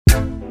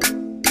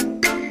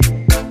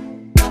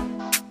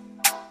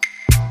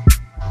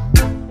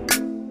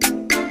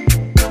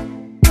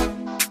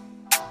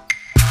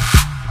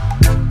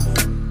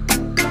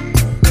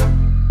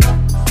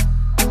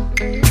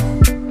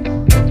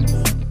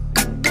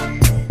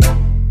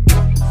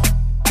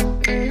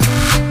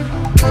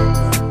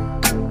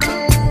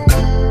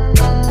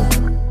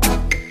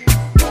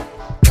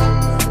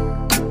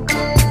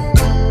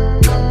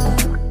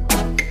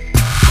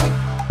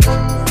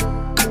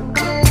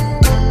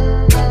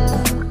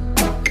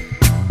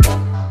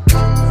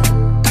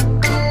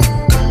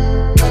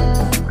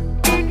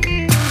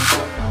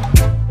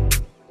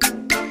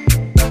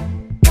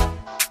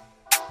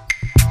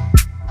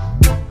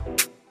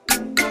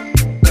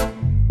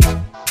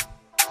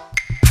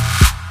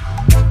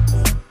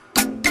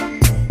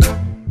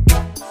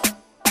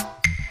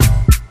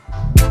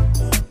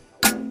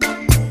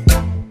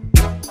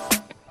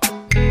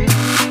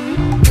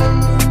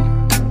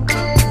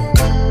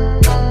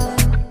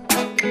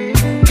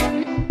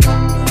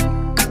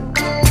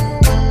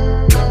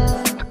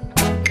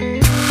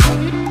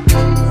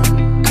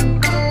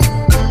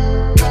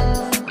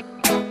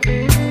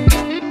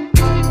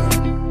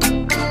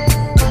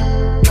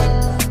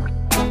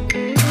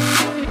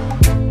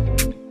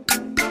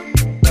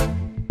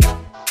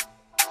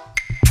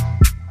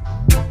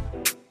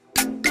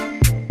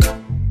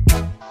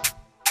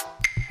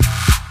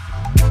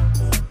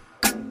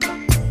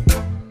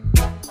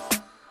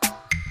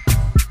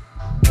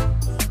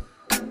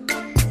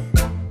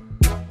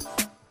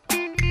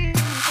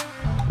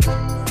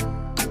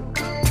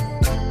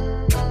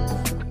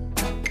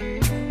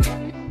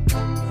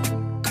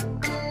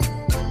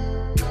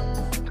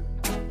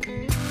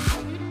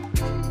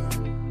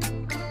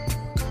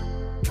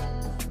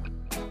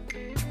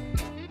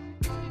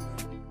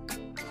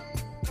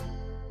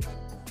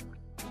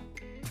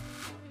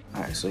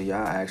Alright, so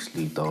y'all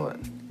actually thought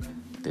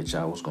that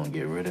y'all was gonna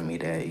get rid of me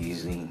that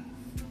easy?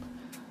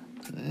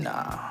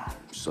 Nah.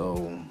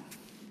 So,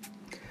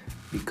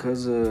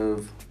 because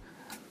of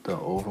the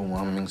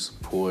overwhelming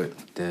support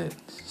that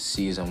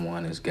season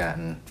one has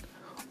gotten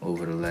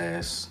over the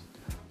last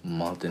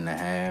month and a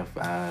half,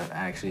 I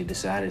actually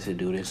decided to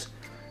do this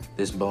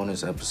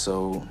bonus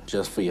episode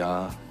just for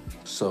y'all.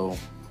 So,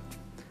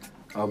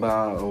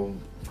 about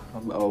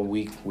a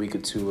week or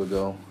two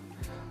ago,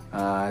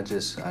 I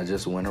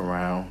just went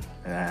around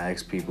and I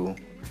asked people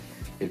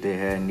if they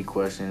had any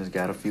questions.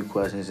 Got a few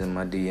questions in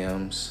my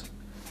DMs.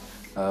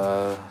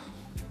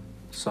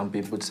 Some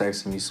people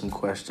texted me some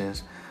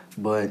questions,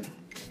 but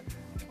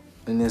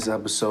in this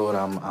episode,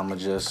 I'ma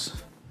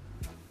just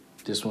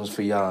this one's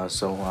for y'all.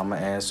 So I'ma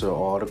answer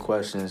all the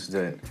questions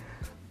that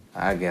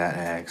I got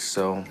asked.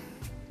 So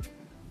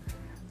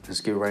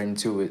let's get right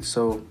into it.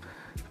 So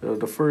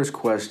the first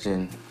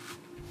question: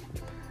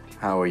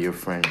 how are your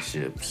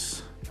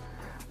friendships?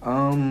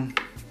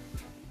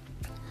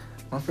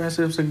 My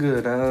friendships are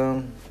good.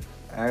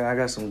 I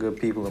got some good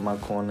people in my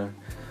corner.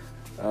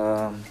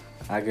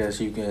 I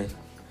guess you can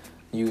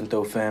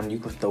throw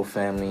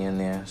family in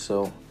there.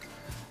 So,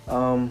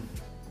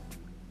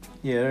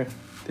 yeah,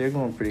 they're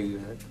going pretty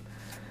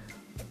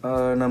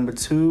good. Number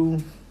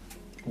two,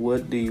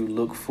 what do you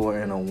look for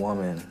in a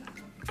woman?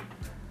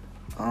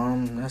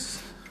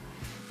 That's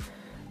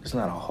it's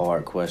not a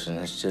hard question.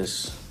 It's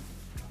just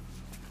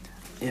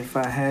if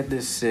I had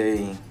to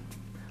say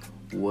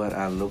what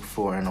I look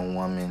for in a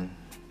woman,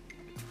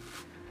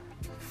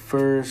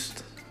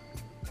 first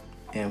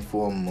and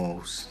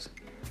foremost,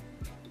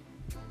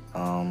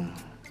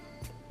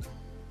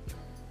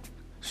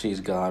 she's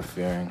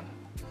God-fearing.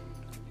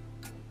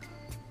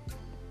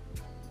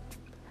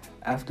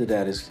 After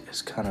that,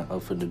 it's kind of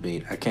up for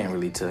debate. I can't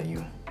really tell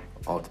you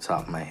off the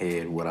top of my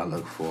head what I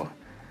look for.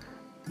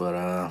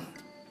 But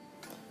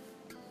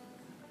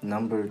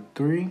number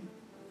three,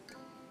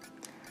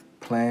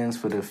 plans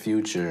for the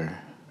future.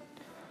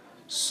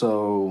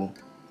 So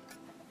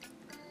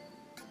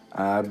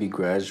I'll be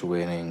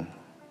graduating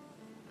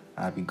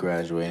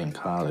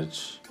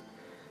college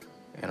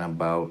in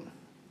about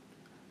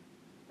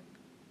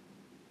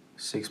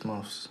 7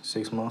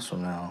 months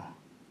from now.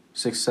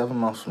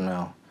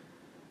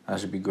 I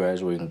should be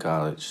graduating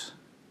college.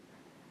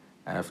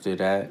 After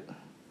that,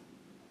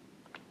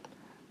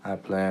 I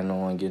plan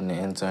on getting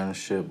an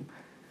internship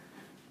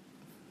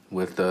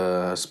with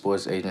a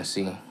sports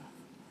agency.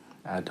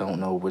 I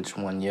don't know which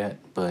one yet,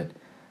 but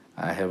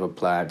I have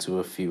applied to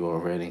a few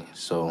already,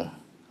 so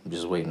I'm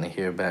just waiting to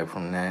hear back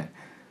from that.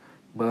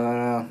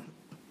 But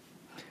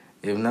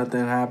if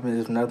nothing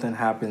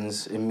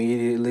happens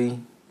immediately,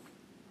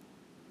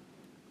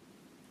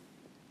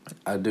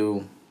 I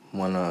do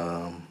want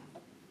to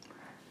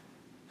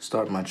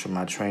start my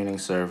training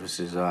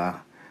services. I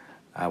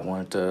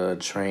want to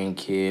train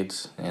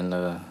kids in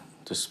the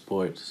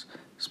sport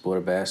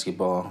of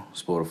basketball,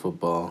 sport of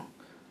football.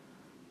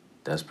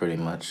 That's pretty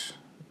much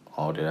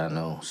all that I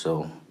know.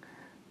 So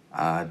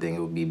I think it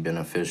would be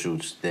beneficial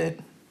that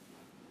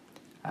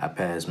I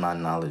pass my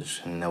knowledge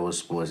and those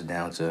sports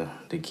down to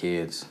the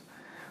kids.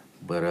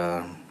 But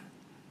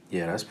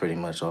yeah, that's pretty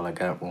much all I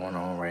got going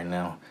on right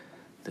now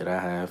that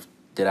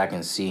I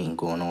can see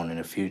going on in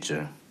the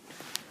future.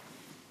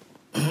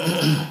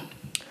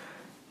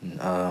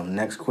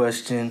 Next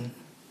question.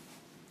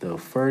 The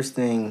first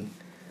thing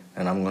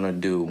that I'm gonna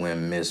do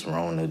when Miss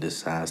Rona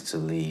decides to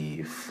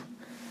leave.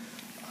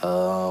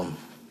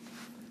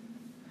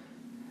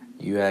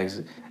 You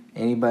ask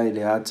anybody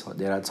that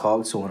I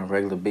talk to on a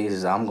regular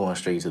basis, I'm going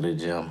straight to the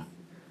gym.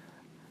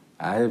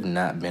 I have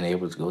not been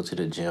able to go to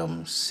the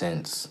gym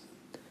since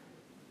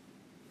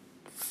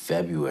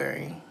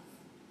February.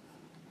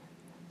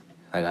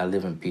 Like, I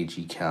live in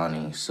PG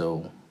County,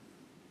 so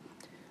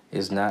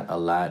it's not a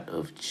lot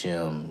of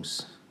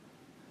gyms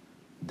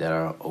that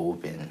are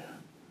open.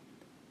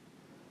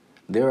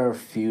 There are a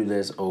few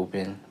that's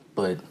open,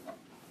 but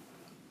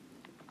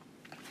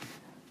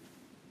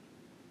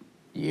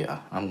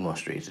yeah, I'm going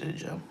straight to the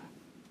gym.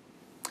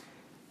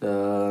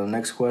 The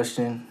next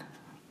question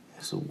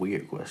is a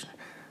weird question.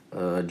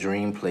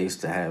 Dream place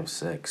to have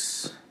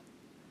sex.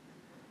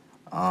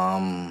 I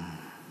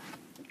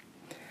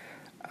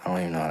don't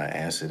even know how to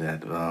answer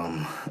that.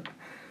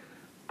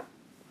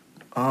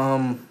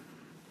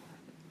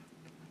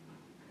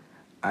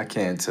 I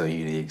can't tell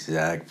you the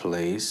exact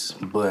place,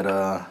 but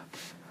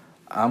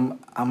I'm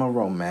a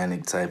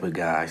romantic type of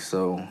guy,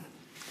 so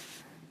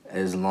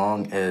as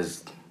long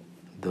as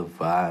the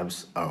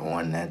vibes are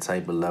on that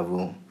type of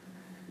level,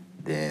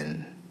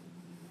 then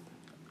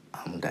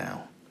I'm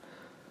down.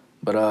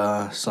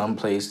 But some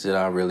place that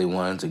I really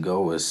wanted to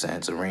go was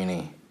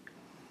Santorini.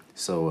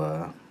 So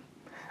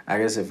I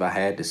guess if I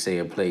had to say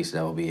a place,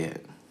 that would be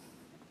it.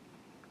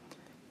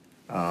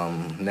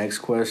 Next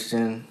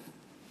question.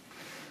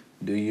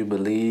 Do you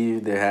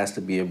believe there has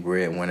to be a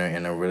breadwinner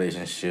in a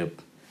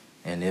relationship?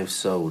 And if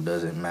so,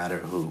 does it matter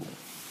who?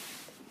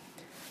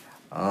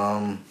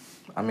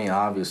 I mean,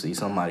 obviously,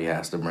 somebody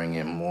has to bring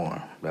in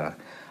more, but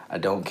I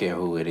don't care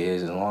who it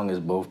is, as long as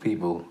both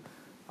people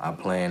are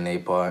playing their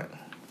part,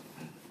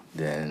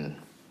 then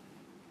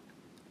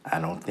I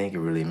don't think it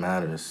really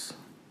matters.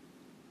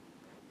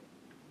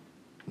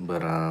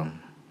 But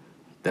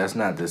that's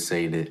not to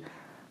say that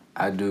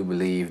I do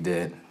believe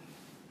that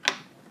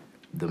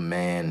the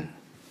man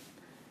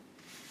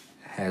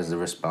has the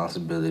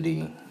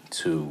responsibility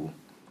to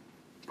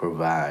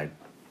provide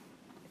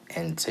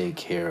and take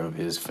care of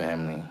his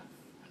family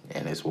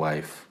and his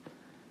wife.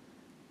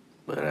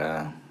 But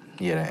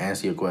yeah, to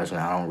answer your question,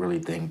 I don't really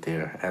think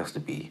there has to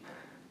be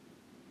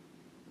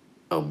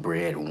a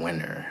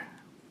breadwinner.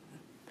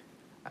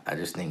 I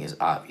just think it's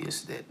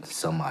obvious that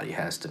somebody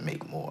has to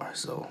make more.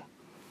 So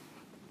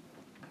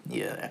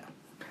yeah.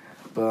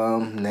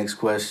 Next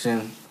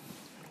question.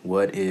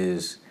 What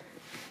is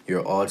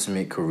your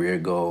ultimate career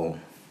goal?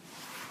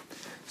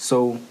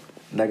 So,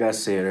 like I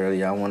said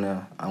earlier,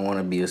 I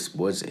wanna be a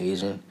sports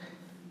agent,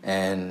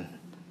 and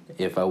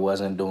if I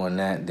wasn't doing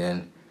that,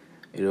 then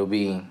it'll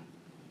be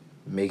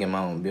making my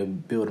own,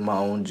 building my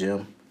own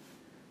gym,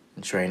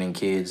 and training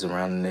kids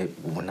around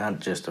well, not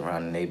just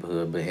around the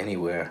neighborhood, but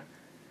anywhere.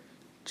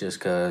 Just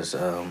cause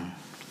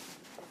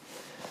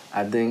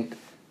I think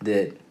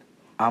that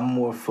I'm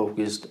more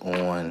focused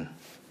on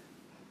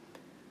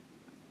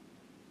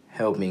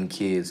helping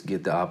kids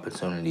get the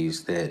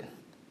opportunities that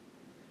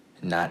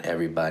not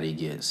everybody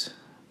gets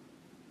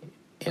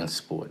in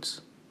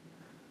sports.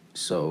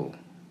 So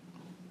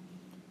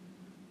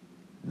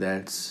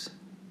that's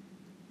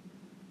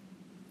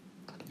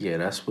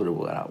that's what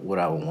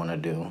I would want to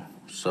do.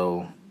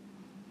 So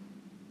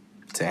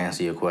to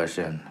answer your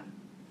question,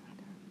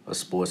 a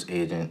sports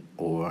agent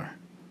or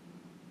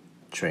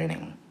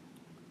training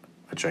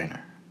a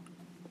trainer.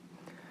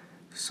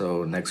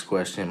 So next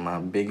question, my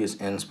biggest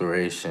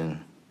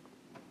inspiration.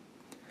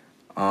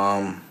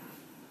 Um,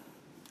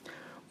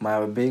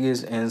 my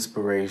biggest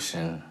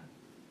inspiration,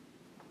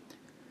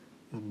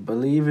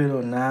 believe it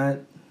or not,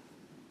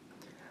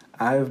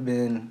 I've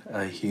been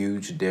a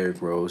huge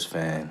Derrick Rose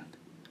fan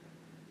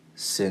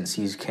since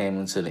he's came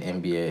into the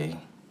NBA.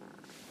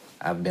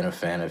 I've been a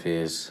fan of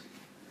his.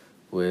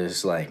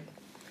 Was like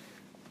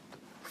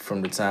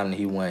from the time that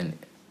he won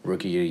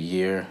Rookie of the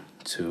Year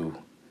to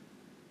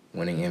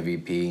winning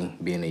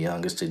MVP, being the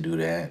youngest to do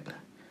that,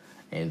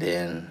 and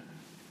then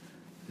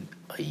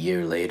a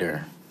year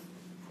later,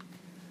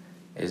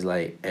 it's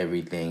like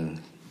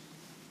everything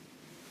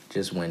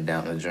just went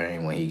down the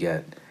drain when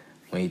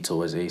he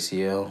tore his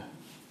ACL.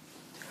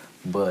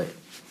 But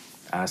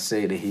I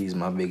say that he's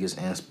my biggest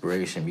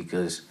inspiration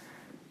because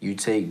you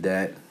take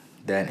that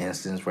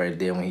instance right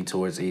there when he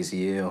tore his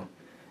ACL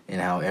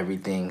and how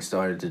everything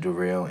started to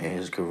derail in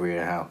his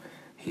career, how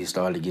he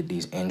started to get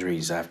these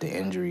injuries after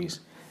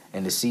injuries,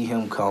 and to see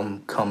him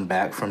come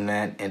back from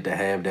that and to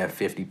have that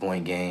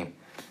 50-point game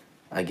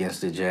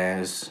against the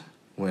Jazz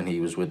when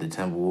he was with the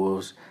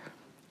Timberwolves,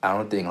 I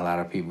don't think a lot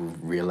of people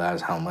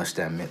realize how much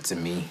that meant to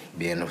me,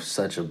 being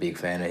such a big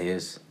fan of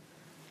his.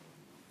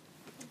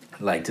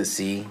 Like to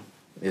see,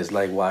 it's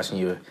like watching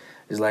your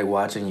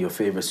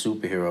favorite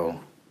superhero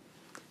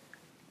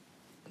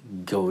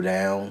go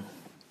down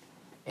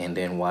and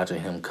then watching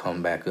him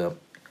come back up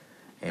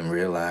and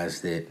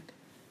realize that,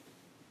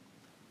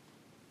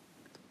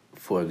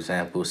 for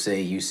example,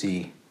 say you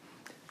see,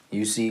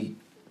 you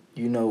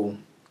know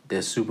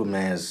that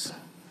Superman's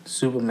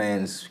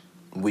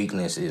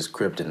weakness is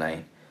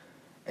kryptonite,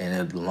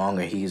 and the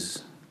longer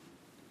he's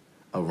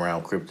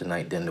around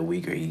kryptonite, then the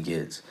weaker he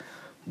gets.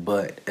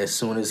 But as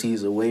soon as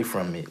he's away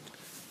from it,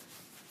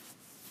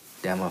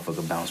 that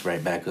motherfucker bounce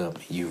right back up.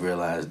 You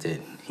realize that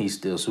he's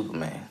still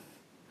Superman.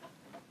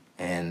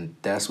 And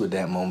that's what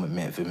that moment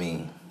meant for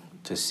me,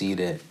 to see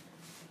that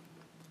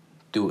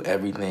through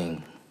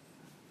everything,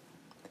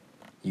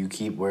 you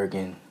keep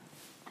working,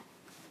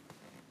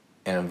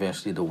 and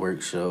eventually the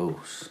work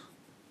shows.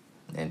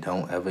 And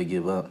don't ever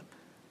give up,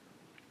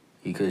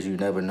 because you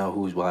never know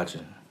who's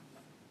watching.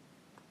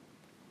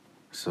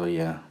 So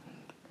yeah,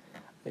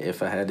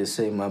 if I had to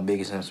say my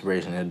biggest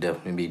inspiration, it'd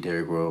definitely be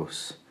Derrick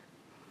Rose.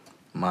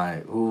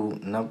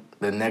 The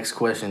next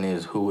question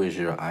is, who is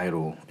your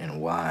idol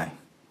and why?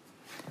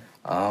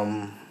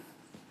 I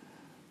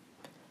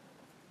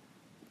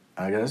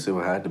guess it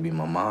would have to be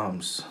my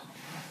mom's.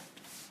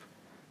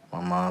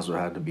 My mom's would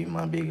have to be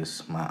my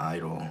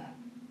idol.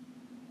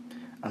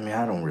 I mean,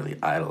 I don't really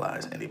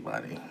idolize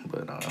anybody,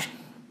 but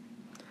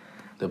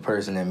the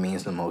person that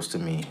means the most to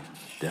me,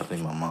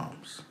 definitely my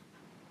mom's.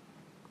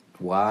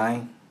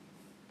 Why?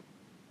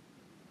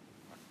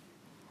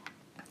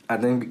 I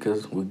think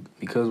because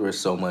we're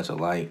so much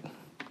alike.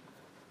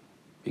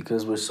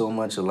 Because we're so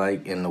much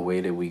alike in the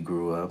way that we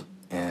grew up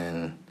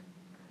and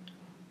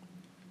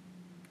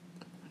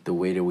the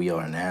way that we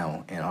are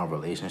now and our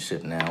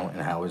relationship now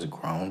and how it's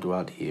grown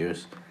throughout the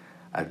years.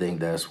 I think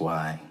that's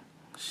why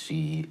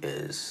she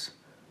is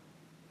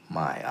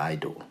my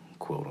idol,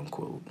 quote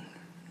unquote.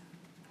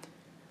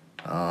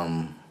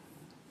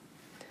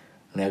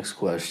 Next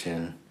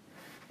question.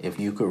 If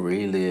you could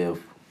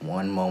relive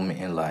one moment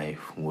in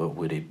life, what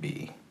would it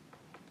be?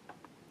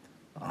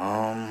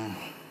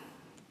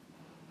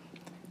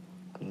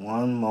 One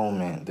one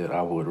moment that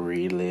I would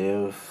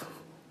relive.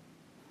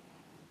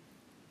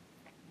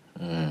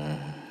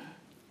 Mm,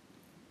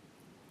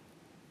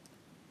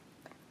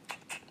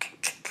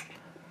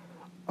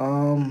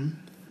 um,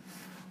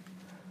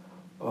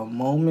 a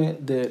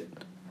moment that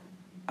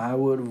I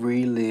would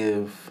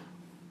relive,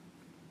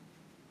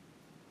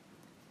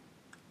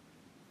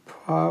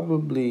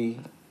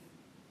 probably,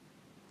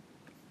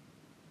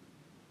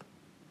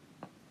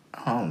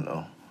 I don't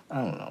know. I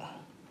don't know.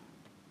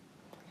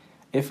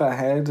 If I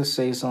had to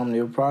say something,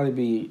 it would probably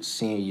be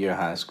senior year of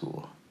high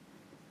school.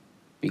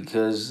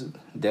 Because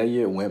that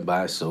year went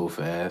by so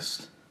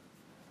fast.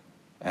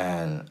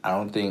 And I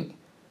don't think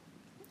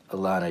a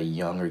lot of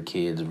younger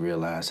kids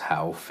realize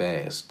how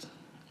fast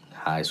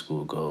high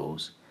school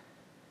goes.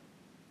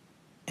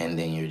 And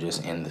then you're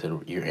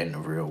in the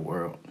real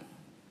world.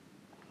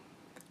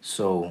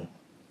 So,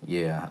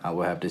 yeah, I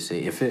would have to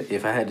say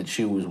if I had to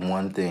choose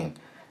one thing,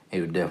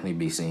 it would definitely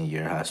be senior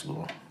year of high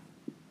school.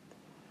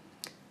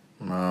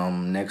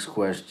 Next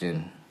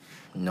question.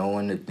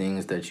 Knowing the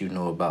things that you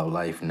know about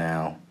life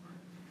now,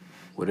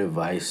 what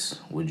advice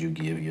would you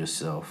give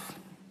yourself?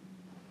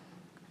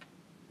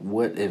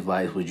 What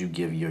advice would you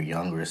give your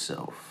younger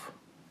self?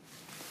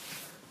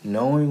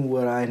 Knowing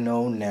what I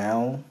know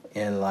now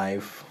in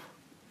life,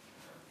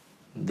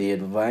 the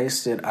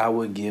advice that I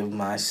would give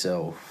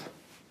myself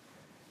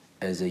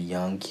as a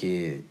young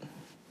kid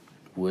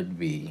would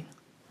be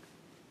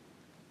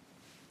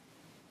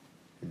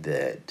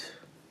that,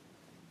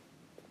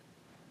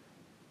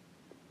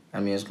 I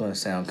mean, it's going to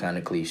sound kind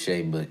of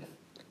cliche, but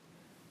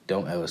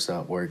don't ever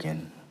stop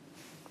working.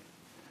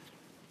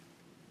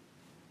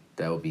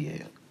 That would be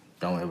it.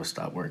 Don't ever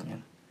stop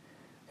working.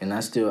 And I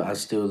still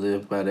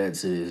live by that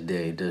to this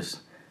day.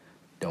 Just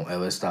don't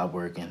ever stop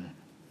working.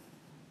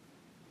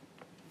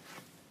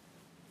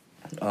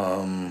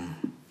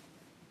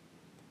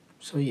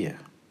 So yeah,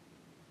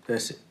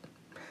 that's it.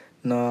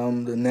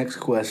 The next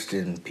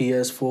question: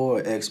 PS4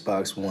 or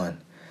Xbox One?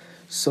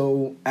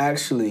 So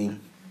actually,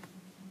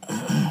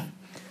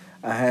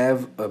 I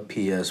have a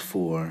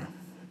PS4.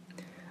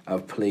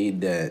 I've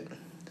played that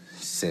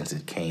since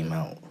it came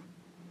out,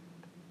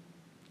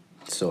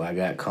 so I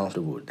got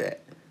comfortable with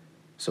that.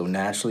 So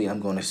naturally, I'm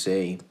gonna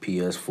say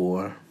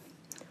PS4,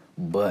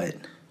 but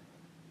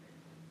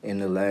in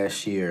the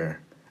last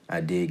year, I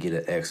did get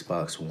an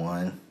Xbox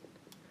One,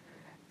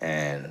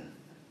 and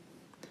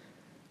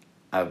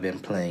I've been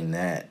playing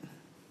that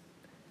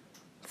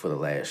for the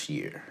last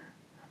year.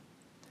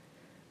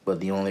 But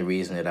the only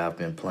reason that I've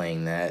been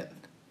playing that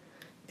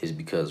is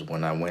because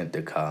when I went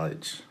to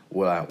college,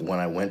 when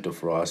I went to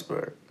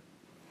Frostburg,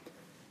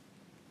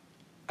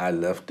 I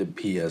left the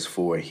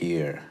PS4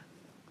 here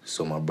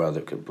so my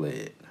brother could play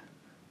it.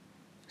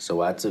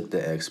 So I took the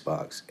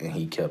Xbox and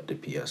he kept the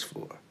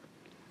PS4.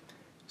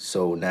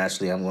 So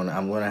naturally, I'm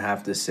gonna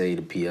have to say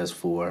the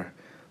PS4,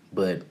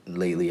 but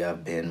lately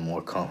I've been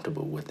more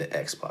comfortable with the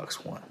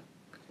Xbox One,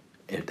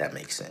 if that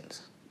makes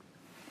sense.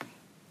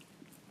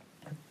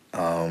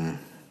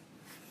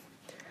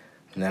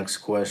 Next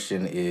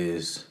question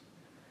is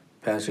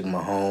Patrick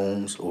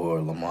Mahomes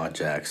or Lamar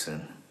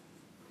Jackson?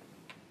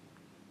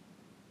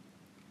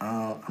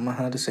 I'm gonna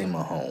have to say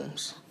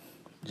Mahomes,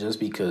 just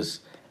because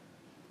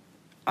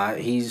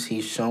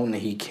he's shown that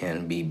he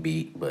can be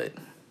beat, but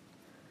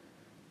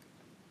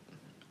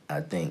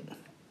I think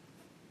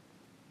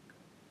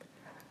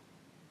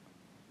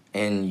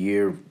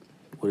in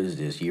what is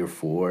this, year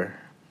 4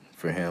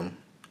 for him,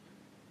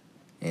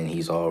 and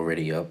he's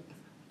already up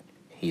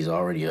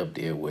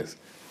there with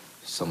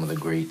some of the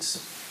greats.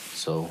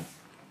 So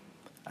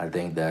I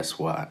think that's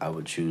why I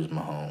would choose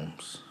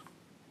Mahomes.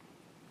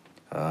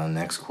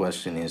 Next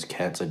question is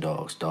cats or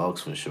dogs?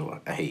 Dogs for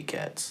sure. I hate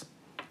cats.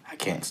 I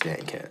can't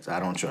stand cats. I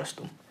don't trust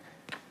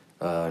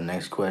them.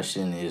 Next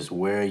question is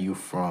where are you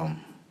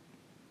from?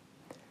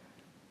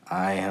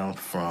 I am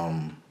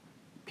from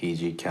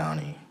PG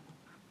County,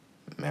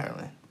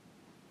 Maryland.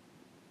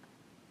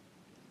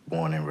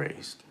 Born and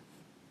raised.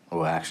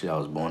 Well, actually, I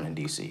was born in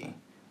D.C.,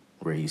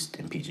 raised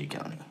in PG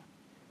County.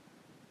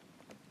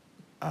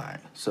 All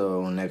right,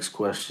 so next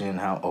question,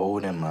 how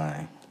old am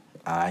I?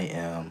 I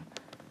am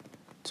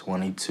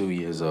 22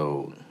 years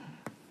old.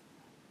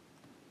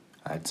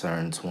 I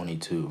turned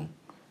 22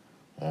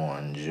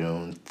 on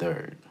June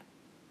 3rd.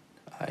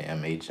 I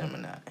am a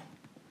Gemini.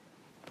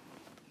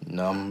 I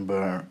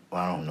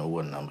don't know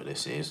what number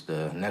this is.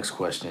 The next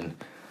question,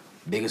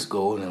 biggest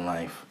goal in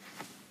life.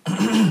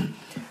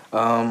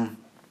 um,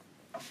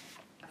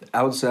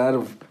 outside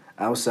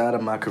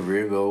of my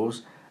career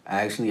goals,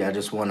 I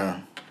just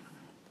wanna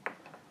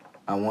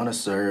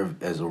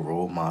serve as a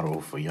role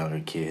model for younger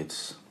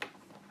kids.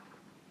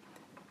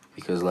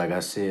 Because like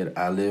I said,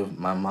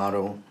 my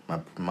motto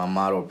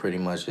pretty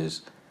much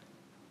is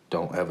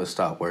don't ever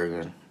stop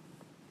working.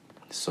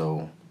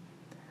 So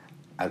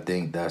I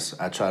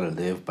try to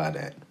live by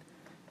that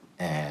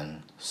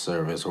and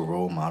serve as a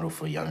role model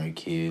for younger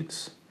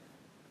kids.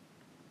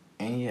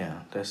 And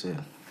yeah, that's it.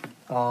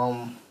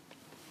 Um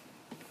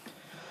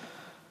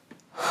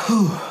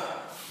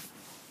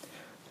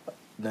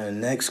the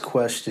next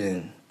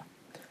question,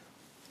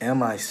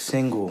 Am I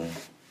single?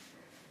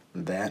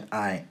 That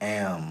I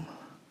am.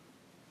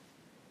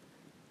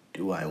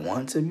 Do I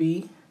want to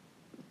be?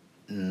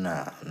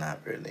 Nah,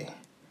 not really.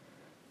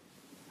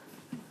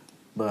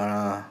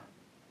 But,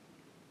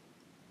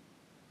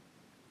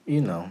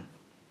 you know,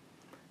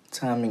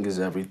 timing is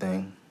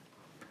everything.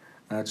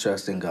 I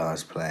trust in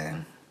God's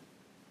plan.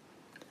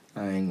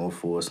 I ain't gonna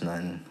force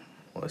nothing.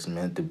 What's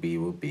meant to be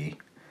will be.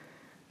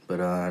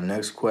 But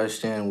next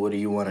question, what do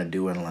you want to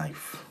do in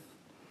life?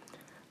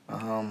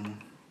 I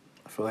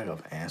feel like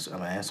I've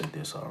answered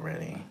this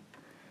already.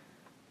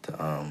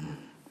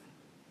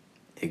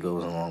 It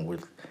goes along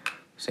with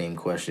same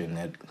question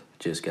that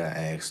just got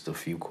asked a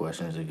few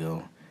questions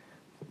ago.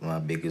 My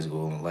biggest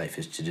goal in life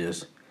is to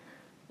just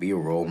be a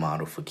role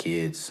model for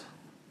kids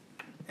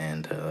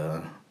and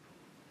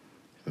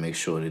make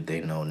sure that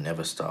they know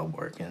never stop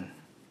working.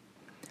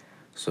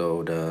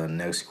 So the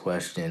next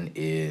question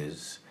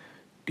is,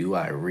 do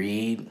I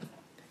read?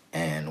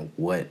 And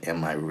what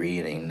am I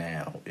reading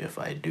now if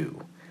I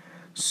do?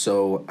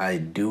 So I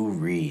do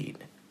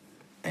read.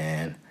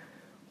 And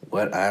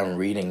what I'm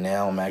reading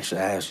now, I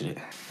actually have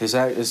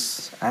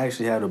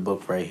the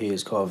book right here.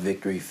 It's called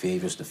Victory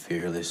Favors the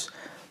Fearless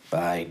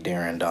by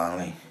Darren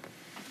Donnelly.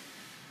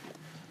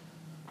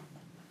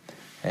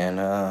 And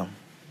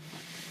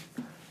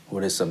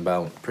what it's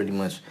about, pretty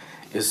much,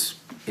 it's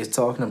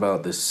talking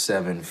about the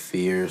 7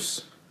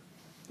 fears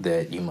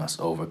that you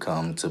must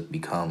overcome to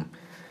become.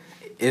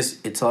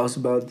 It talks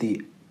about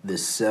the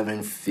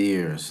 7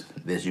 fears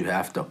that you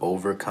have to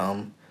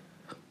overcome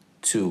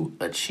to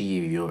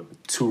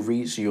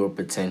reach your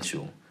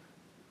potential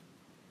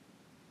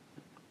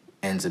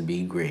and to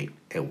be great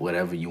at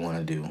whatever you want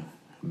to do.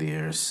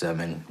 There are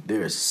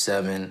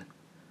 7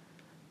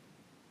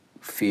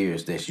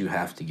 fears that you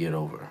have to get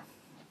over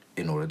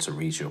in order to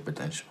reach your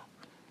potential.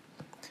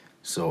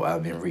 So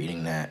I've been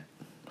reading that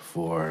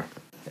for,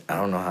 I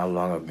don't know how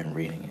long I've been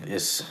reading it.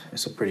 It's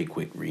a pretty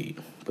quick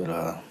read,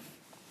 but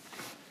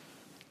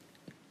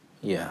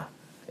yeah,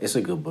 it's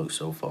a good book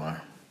so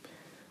far.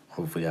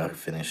 Hopefully I can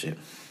finish it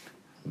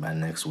by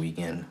next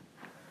weekend,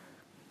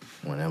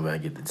 whenever I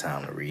get the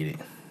time to read it.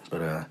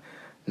 But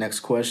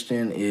next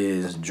question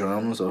is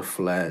drums or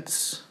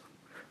flats?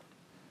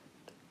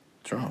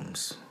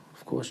 Drums.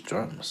 Of course,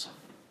 drums.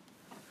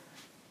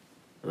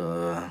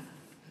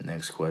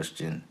 Next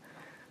question.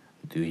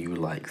 Do you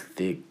like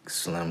thick,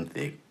 slim,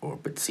 thick, or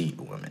petite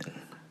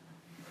women?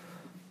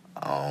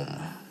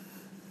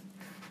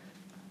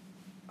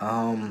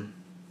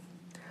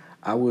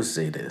 I would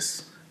say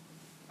this.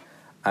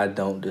 I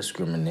don't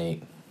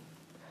discriminate.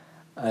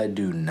 I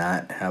do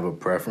not have a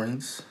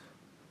preference,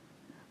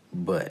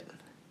 but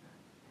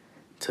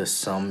to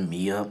sum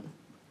me up,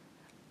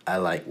 I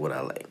like what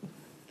I like.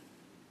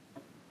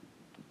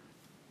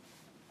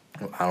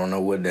 I don't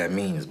know what that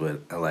means,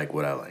 but I like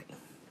what I like.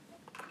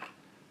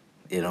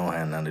 It don't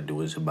have nothing to do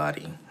with your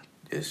body.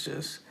 It's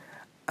just,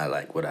 I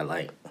like what I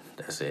like.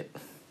 That's it.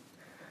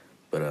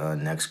 But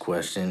next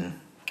question.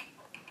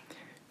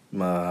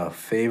 My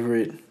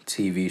favorite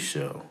TV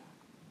show.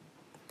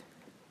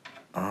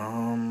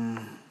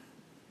 I'm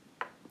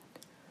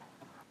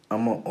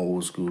an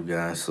old school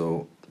guy,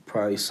 so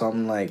probably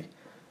something like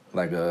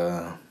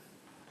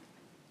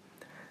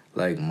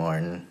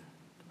Martin,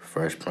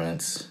 Fresh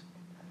Prince,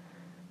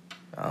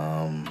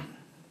 A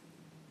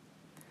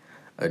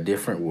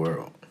Different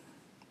World.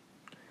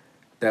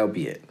 That would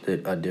be it.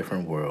 A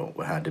Different World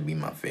would have to be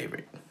my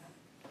favorite.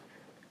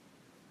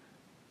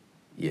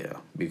 Yeah,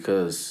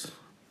 because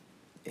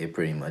it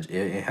pretty much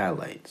it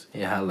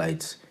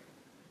highlights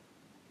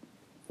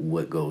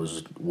what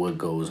goes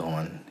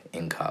on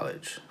in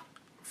college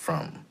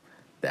from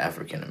the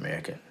African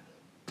American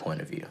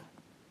point of view.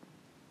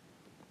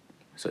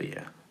 So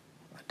yeah,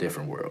 A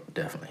Different World,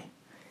 definitely.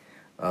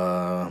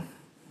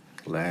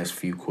 Last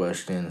few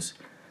questions.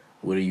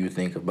 What do you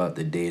think about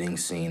the dating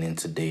scene in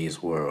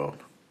today's world?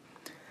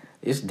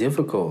 It's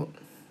difficult.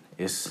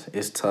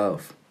 It's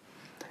tough.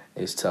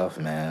 It's tough,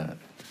 man.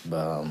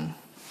 But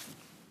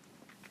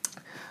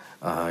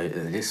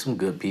there's some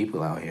good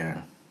people out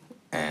here,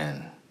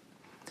 and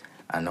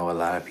I know a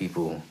lot of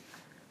people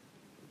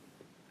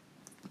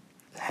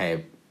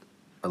have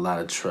a lot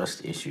of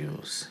trust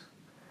issues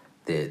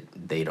that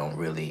they don't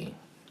really.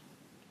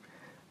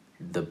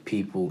 The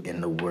people in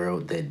the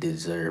world that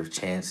deserve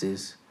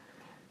chances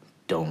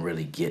don't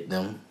really get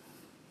them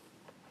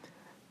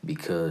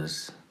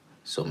because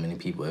so many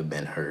people have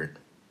been hurt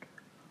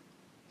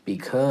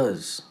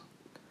because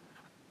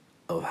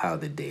of how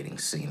the dating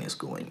scene is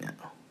going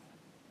now,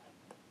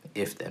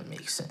 if that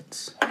makes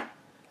sense.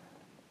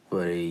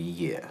 But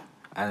yeah,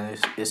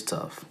 it's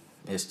tough.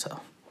 It's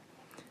tough.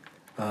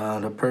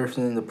 The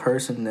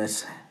person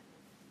that's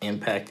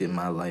impacted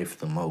my life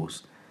the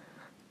most,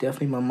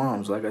 definitely my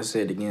mom's. Like I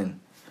said again,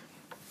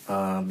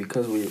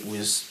 because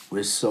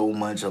we're so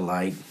much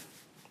alike.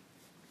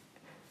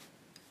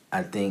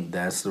 I think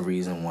that's the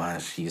reason why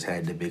she's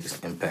had the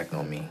biggest impact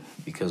on me,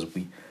 because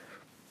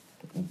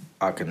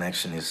our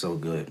connection is so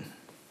good.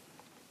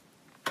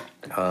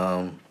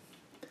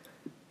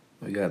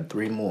 We got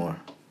 3 more.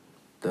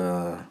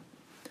 The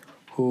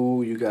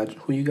Who you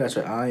got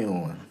your eye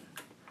on?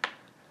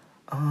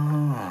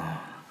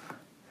 Oh,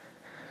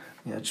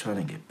 yeah, trying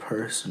to get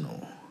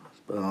personal.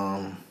 But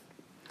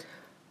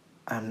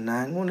I'm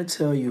not going to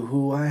tell you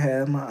who I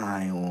have my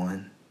eye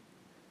on.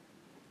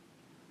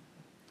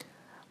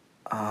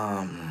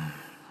 Um,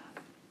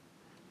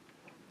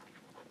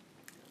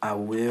 I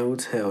will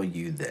tell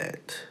you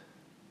that.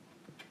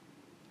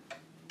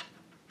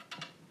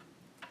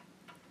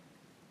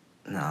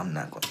 No, I'm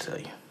not going to tell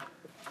you.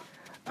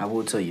 I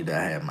will tell you that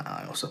I have my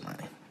eye on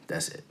somebody.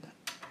 That's it.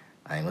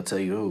 I ain't going to tell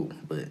you who,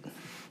 but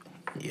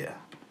yeah.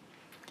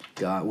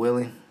 God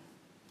willing,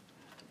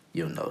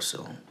 you'll know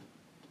soon.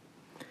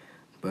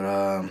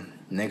 But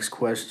next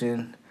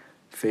question,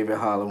 favorite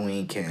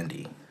Halloween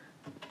candy.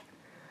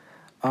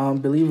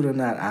 Believe it or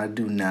not, I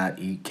do not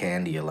eat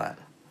candy a lot.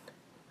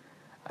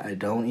 I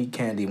don't eat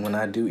candy. When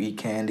I do eat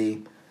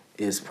candy,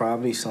 it's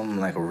probably something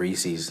like a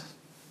Reese's.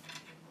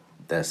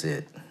 That's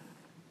it.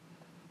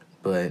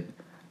 But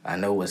I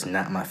know what's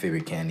not my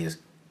favorite candy is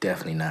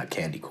definitely not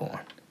candy corn.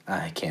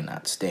 I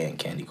cannot stand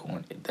candy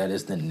corn. That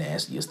is the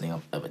nastiest thing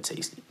I've ever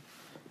tasted.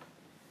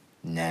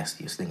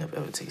 Nastiest thing I've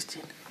ever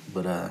tasted.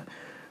 But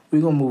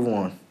we're gonna move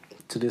on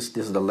to this.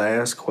 This is the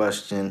last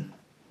question.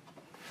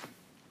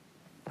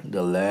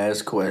 The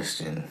last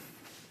question.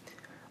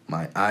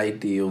 My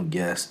ideal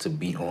guest to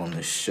be on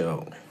the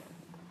show.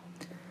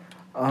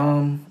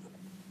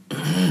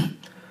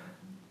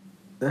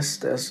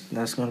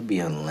 That's gonna be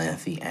a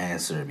lengthy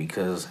answer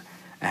because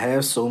I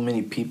have so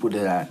many people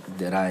that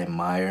I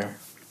admire,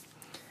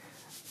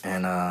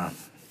 and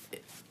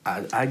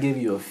I give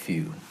you a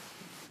few.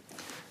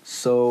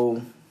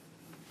 So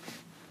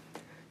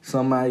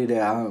somebody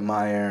that I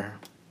admire,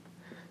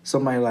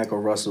 somebody like a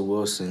Russell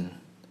Wilson,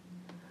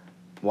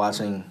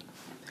 watching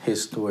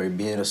his story,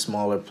 being a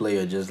smaller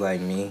player just like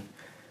me.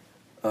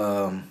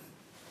 Like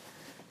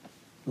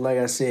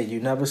I said, you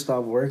never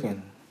stop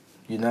working.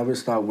 You never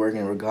stop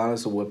working,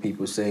 regardless of what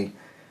people say.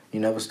 You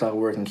never stop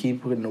working.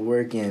 Keep putting the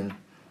work in.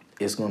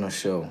 It's gonna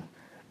show,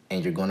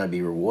 and you're gonna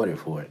be rewarded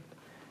for it.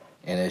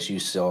 And as you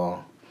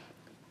saw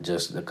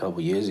just a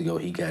couple years ago,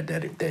 he got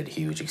that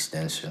huge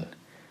extension,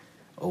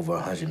 over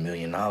 $100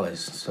 million.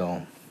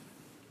 So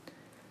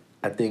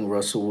I think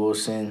Russell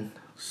Wilson,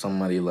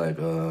 somebody like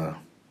let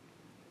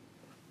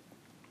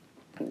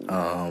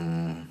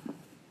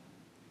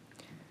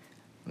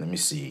me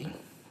see,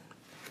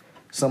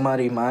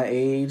 somebody my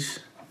age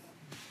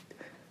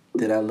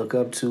that I look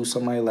up to,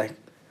 somebody like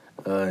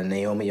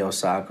Naomi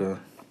Osaka.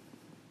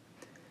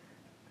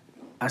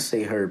 I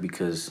say her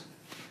because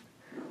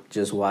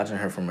just watching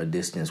her from a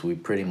distance, we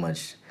pretty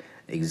much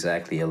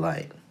exactly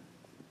alike.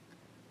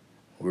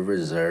 We're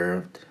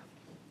reserved,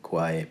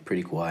 quiet,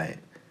 pretty quiet.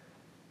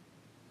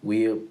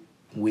 We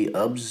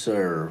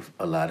observe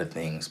a lot of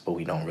things, but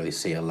we don't really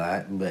say a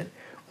lot. But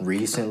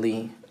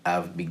recently,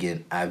 I've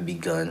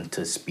begun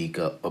to speak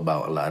up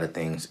about a lot of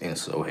things, and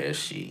so has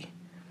she.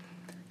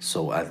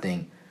 So I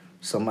think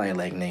somebody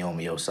like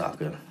Naomi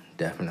Osaka,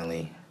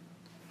 definitely.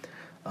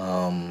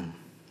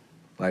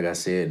 Like I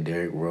said,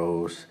 Derrick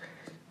Rose,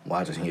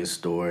 watching his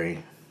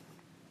story.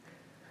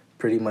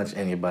 Pretty much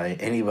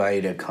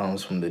anybody that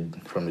comes from the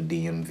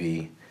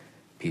DMV,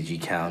 PG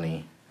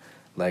County,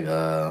 like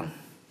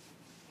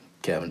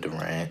Kevin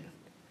Durant,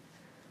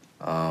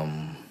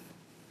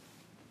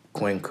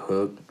 Quinn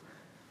Cook,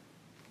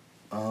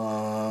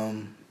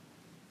 Allen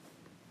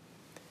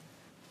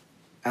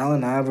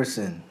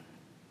Iverson.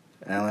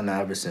 Allen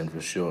Iverson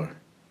for sure.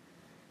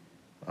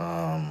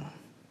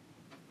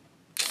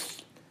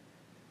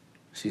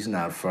 She's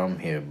not from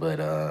here,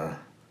 but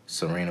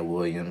Serena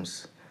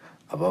Williams.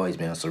 I've always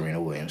been a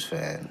Serena Williams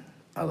fan.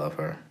 I love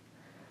her.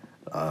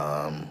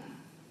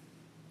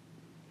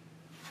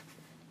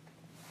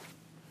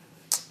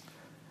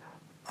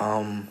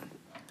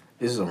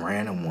 This is a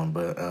random one,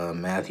 but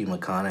Matthew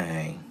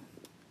McConaughey.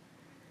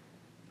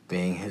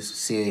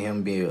 Seeing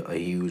him be a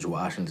huge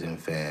Washington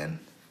fan,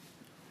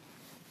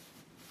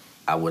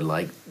 I would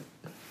like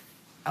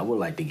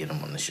to get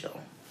him on the show.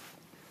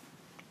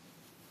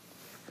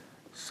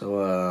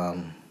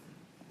 So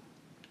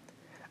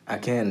I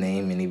can't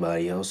name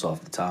anybody else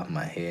off the top of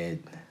my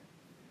head,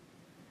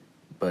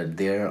 but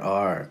there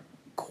are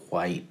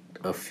quite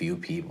a few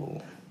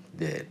people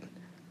that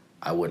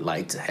I would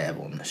like to have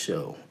on the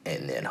show,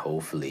 and then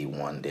hopefully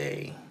one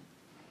day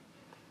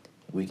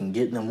we can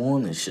get them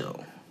on the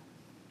show.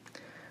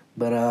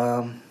 But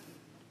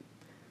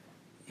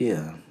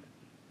yeah,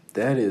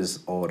 that is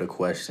all the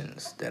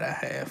questions that I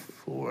have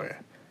for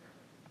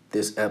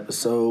this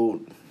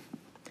episode.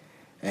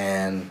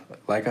 And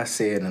like I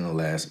said in the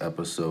last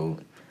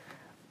episode,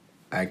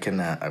 I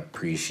cannot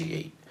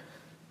appreciate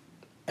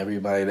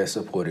everybody that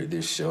supported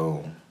this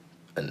show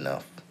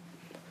enough.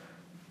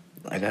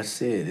 Like I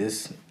said,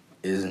 this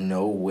is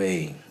no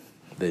way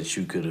that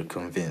you could have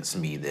convinced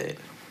me that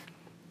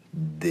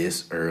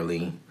this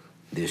early,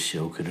 this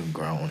show could have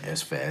grown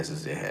as fast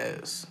as it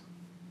has.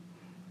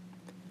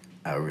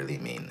 I really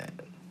mean that.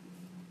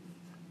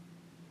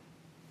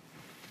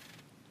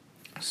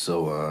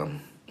 So,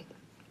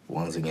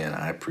 once again,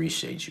 I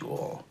appreciate you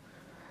all.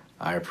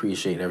 I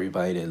appreciate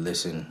everybody that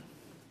listened.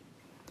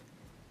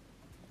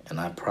 And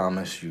I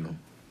promise you,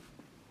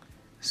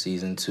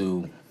 season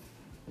 2,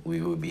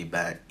 we will be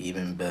back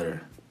even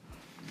better.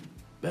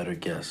 Better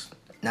guests.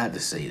 Not to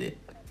say that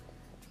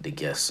the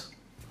guest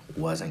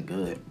wasn't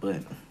good,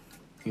 but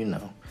you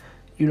know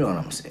what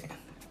I'm saying.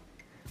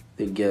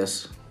 The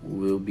guests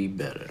will be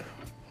better.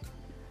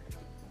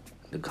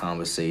 The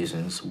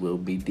conversations will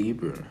be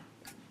deeper.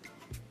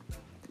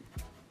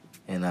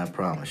 And I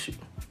promise you,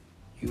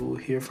 you will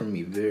hear from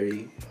me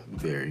very,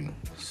 very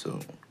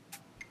soon.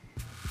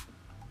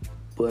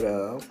 But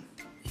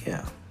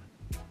yeah.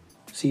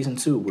 Season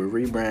 2, we're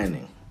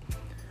rebranding.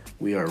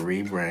 We are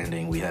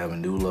rebranding. We have a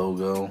new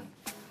logo.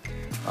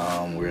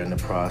 We're in the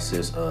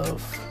process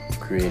of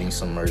creating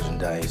some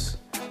merchandise.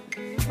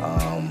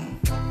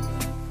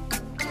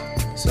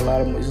 It's a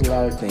lot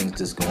of things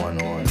that's going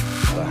on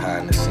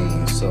behind the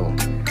scenes. So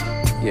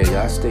yeah,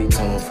 y'all stay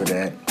tuned for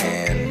that.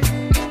 And